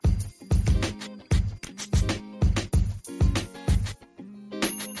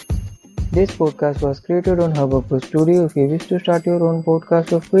This podcast was created on Hubhopper Studio. If you wish to start your own podcast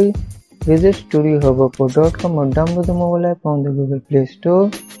for free, visit studiohubhopper.com or download the mobile app on the Google Play Store.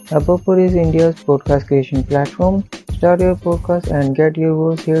 Hubhopper is India's podcast creation platform. Start your podcast and get your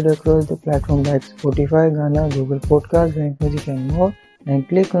voice heard across the platform like Spotify, Gaana, Google Podcasts, Rank Music and more. And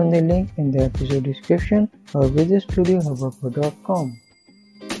click on the link in the episode description or visit studiohubhopper.com.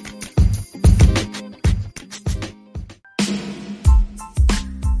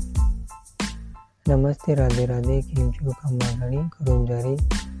 Namaste, Radhe Radhe, Kimchu, Kamagani, Kurunjari.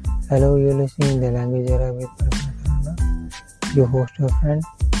 Hello, you're listening the Language Era with Prakash, your host or friend.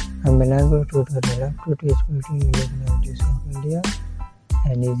 I'm a language tutor. I love to teach 15 unique languages of India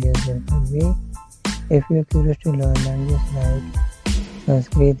and easy and simple way. If you're curious to learn languages like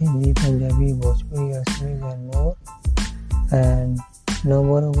Sanskrit, Hindi, Punjabi, Bhojpuri, Assamese and more, and know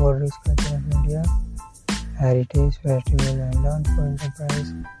more about rich culture of India, heritage, festival and learn for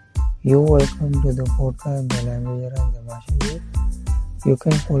enterprise, you're welcome to the podcast The Language Era and the Bhasha Youth. You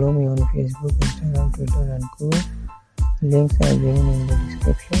can follow me on Facebook, Instagram, Twitter and co. Links are given in the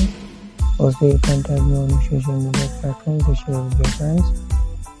description. Also, you can tag me on your social media platform to share with your friends.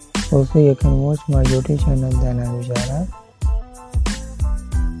 Also, you can watch my YouTube channel The Language Era.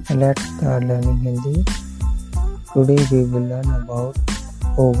 Let's start learning Hindi. Today we will learn about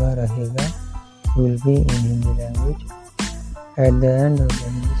Hoga Rahega will be in Hindi language. At the end of the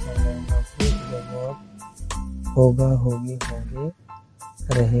Hindi sentence of which the verb होगा होगी होंगे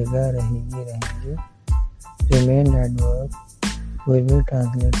रहेगा रहेगी रहेंगे remain adverb will be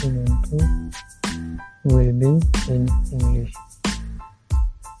translated into will be in English.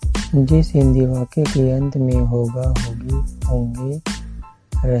 जिस हिंदी वाक्य के अंत में होगा होगी होंगे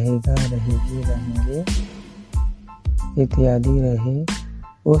रहेगा रहेगी रहेंगे इत्यादि रहे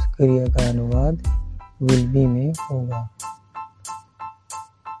उस क्रिया का अनुवाद will be में होगा.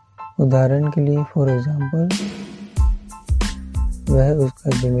 उदाहरण के लिए फॉर एग्जाम्पल वह उसका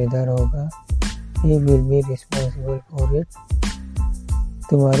जिम्मेदार होगा. He will be responsible for it.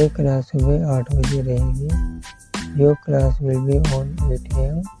 तुम्हारी क्लास सुबह 8 बजे रहेगी. Your class will be on 8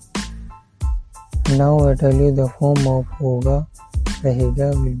 am. Now I tell you the form of होगा रहेगा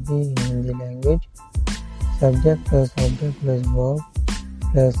will be in Hindi language. Subject plus object plus verb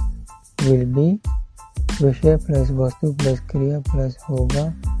plus will be. विषय plus वस्तु plus क्रिया plus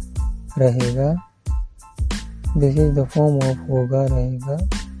होगा रहेगा. This is the form of होगा रहेगा.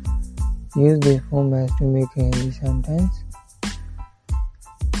 Use this form as to make a Hindi sentence.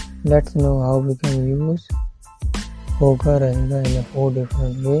 Let's know how we can use होगा रहेगा in a 4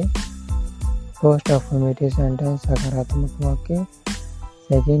 different way. First, affirmative sentence सकारात्मक वाक्य.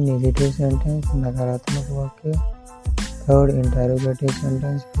 Second, negative sentence नकारात्मक वाक्य. Third, interrogative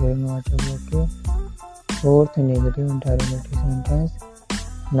sentence प्रश्नवाचक वाक्य. Fourth, negative interrogative sentence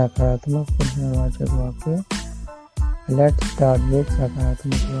नकारात्मक प्रश्नवाचक वाक्य. Let's start with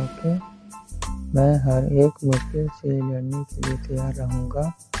सकारात्मक वाक्य. मैं हर एक मुश्किल से लड़ने के लिए तैयार रहूँगा.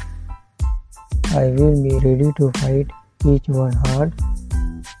 I will be ready to fight each one hard.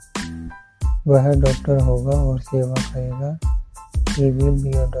 वह डॉक्टर होगा और सेवा करेगा. He will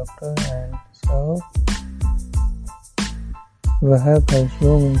be a doctor and serve. वह कल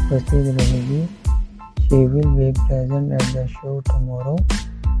शो में उपस्थित रहेगी. She will be present at the show tomorrow.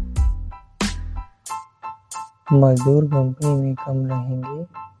 मजदूर कंपनी में कम रहेंगे.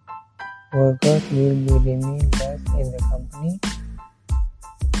 Workers will be remain less in the company.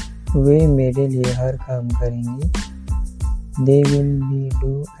 वे मेरे लिए हर काम करेंगे. They will be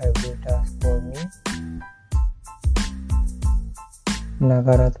do every task for me.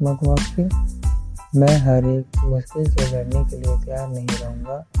 नकारात्मक वाक्य. मैं हर एक मुश्किल से लड़ने के लिए तैयार नहीं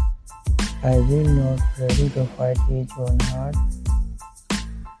रहूँगा. I will not ready to fight each one hard.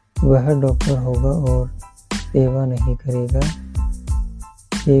 वह डॉक्टर होगा और सेवा नहीं करेगा.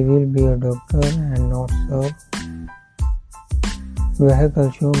 He will be a doctor and not serve. वह कल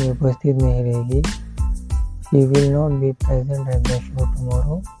शो में उपस्थित नहीं रहेगी. She will not be present at the show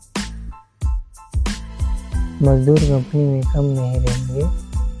tomorrow. मजदूर कंपनी में कम नहीं रहेंगे.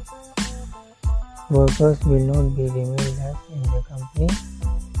 Workers will not be remain less in the company.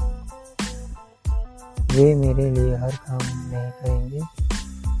 वे मेरे लिए हर काम नहीं करेंगे.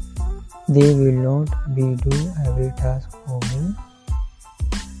 They will not be do every task for me.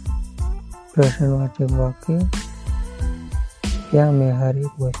 प्रश्नवाचक वाक्य. क्या मैं हर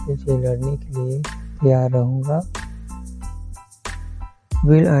एक मुश्किल से लड़ने के लिए तैयार रहूँगा.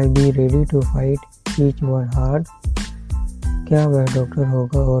 Will I be ready to fight each one hard. क्या वह डॉक्टर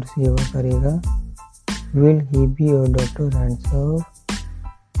होगा और सेवा करेगा. Will he be a doctor and serve.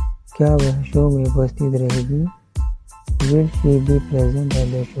 क्या वह शो में उपस्थित रहेगी. Will she be present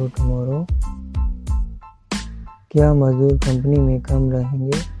at the show tomorrow? क्या मजदूर कंपनी में कम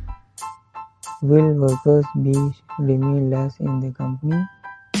रहेंगे? Will workers be remain less in the company?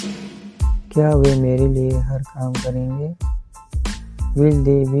 क्या वे मेरे लिए हर काम करेंगे? Will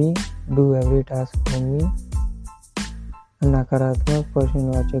they be do every task for me? नकारात्मक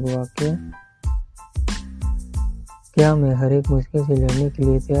प्रश्नवाचक वाक्य। क्या मैं हर एक मुश्किल से लड़ने के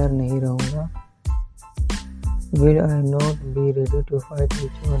लिए तैयार नहीं रहूँगा? Will I not be ready to fight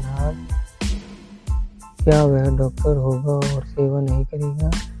each one hard? क्या वह डॉक्टर होगा और सेवा नहीं करेगा?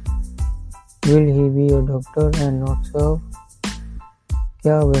 Will he be a doctor and not serve?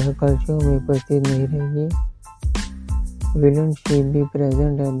 क्या वह कल शो में उपस्थित नहीं रहेगी? Willn't she be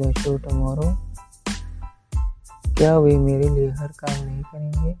present at the show tomorrow? क्या वे मेरे लिए हर काम नहीं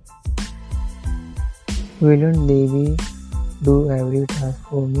करेंगे? Willn't they be do every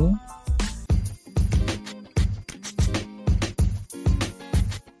task for me?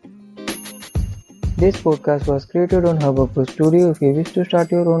 This podcast was created on Hubhopper Studio. If you wish to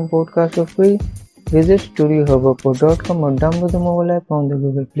start your own podcast for free, visit studiohubhopper.com or download the mobile app on the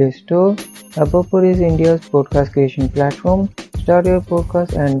Google Play Store. Hubhopper is India's podcast creation platform. Start your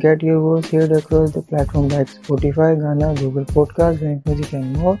podcast and get your voice heard across the platform like Spotify, Gaana, Google Podcasts, Wynk Music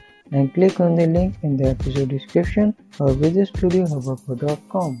and more. And click on the link in the episode description or visit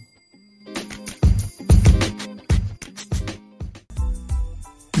studiohubhopper.com.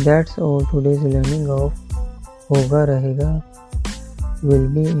 That's all today's learning of होगा रहेगा will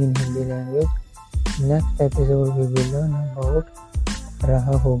be in Hindi language. Next episode we will learn about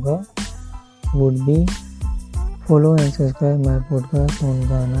रहा होगा would be. Follow and subscribe my podcast on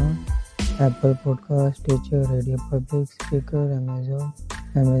Gaana, Apple Podcast, Stitcher, Radio Public, Speaker,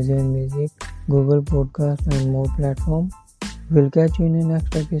 Amazon Music, Google Podcast and more platforms. We'll catch you in the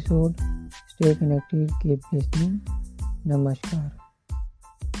next episode. Stay connected, keep listening. Namaskar.